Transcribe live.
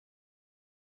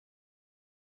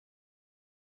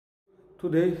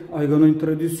Today I'm gonna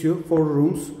introduce you 4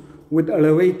 rooms with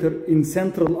elevator in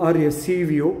central area sea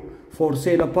view for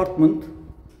sale apartment,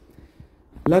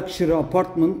 luxury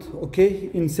apartment, okay,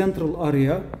 in central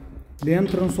area. The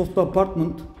entrance of the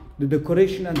apartment, the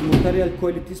decoration and material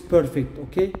quality is perfect,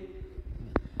 okay.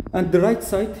 And the right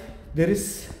side there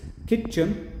is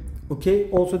kitchen,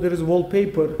 okay. Also there is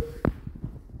wallpaper.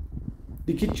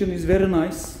 The kitchen is very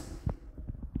nice.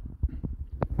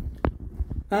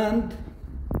 And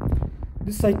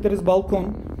this side there is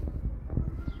balcony,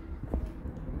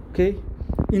 okay,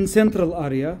 in central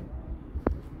area.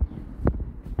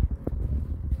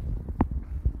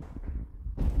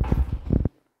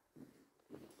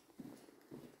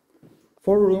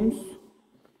 Four rooms,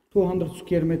 200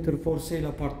 square meter for sale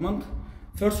apartment.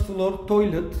 First floor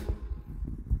toilet,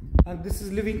 and this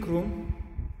is living room.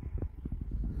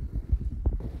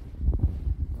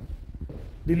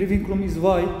 The living room is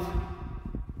white,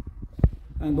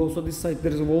 and also this side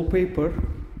there is a wallpaper.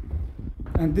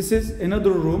 And this is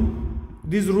another room.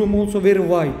 This room also very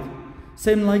wide,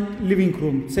 same like living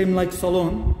room, same like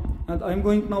salon. And I'm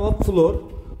going now up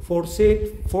floor for sale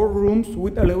 4 rooms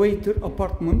with elevator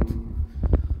apartment.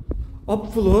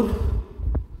 Up floor,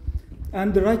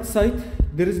 and the right side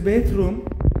there is bathroom.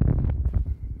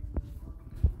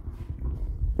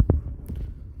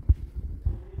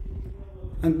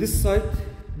 And this side,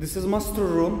 this is master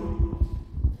room.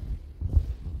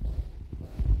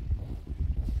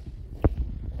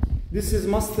 This is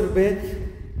master bed.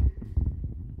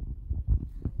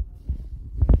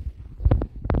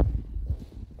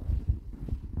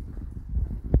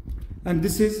 And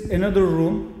this is another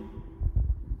room.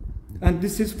 And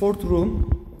this is 4th room,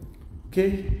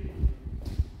 okay.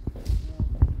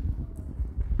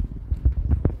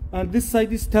 And this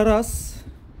side is terrace.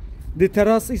 The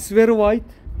terrace is very wide,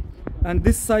 and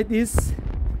this side is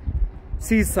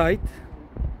seaside.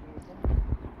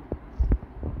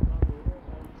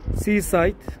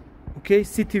 Seaside, okay,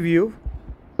 city view,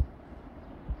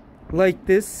 like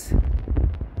this.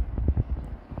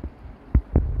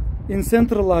 In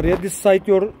central area, this side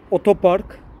your auto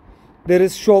park. There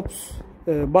is shops,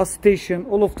 bus station,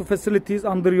 all of the facilities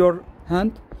under your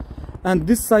hand. And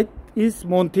this side is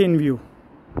mountain view,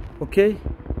 okay.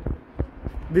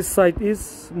 This side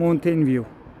is mountain view.